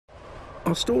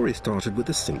Our story started with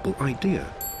a simple idea.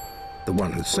 The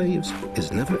one who saves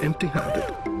is never empty-handed.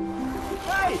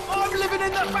 Hey, I'm living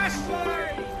in the best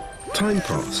way! Time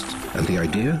passed, and the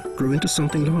idea grew into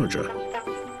something larger.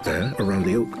 There, around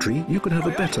the oak tree, you could have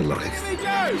a better life. Here we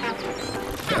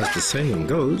go! As the saying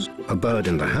goes, a bird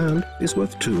in the hand is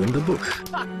worth two in the bush.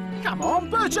 Ah, come on,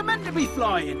 birds are meant to be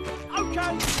flying.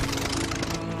 Okay.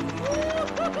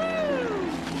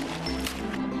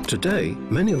 Today,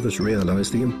 many of us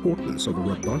realize the importance of a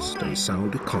robust and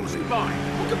sound economy. Fine.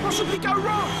 What could possibly go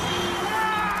wrong?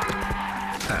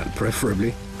 And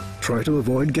preferably, try to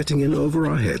avoid getting in over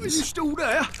our Are you heads. still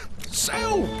there?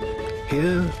 Sell!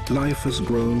 Here, life has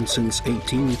grown since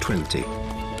 1820.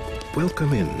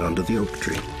 Welcome in under the oak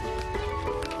tree.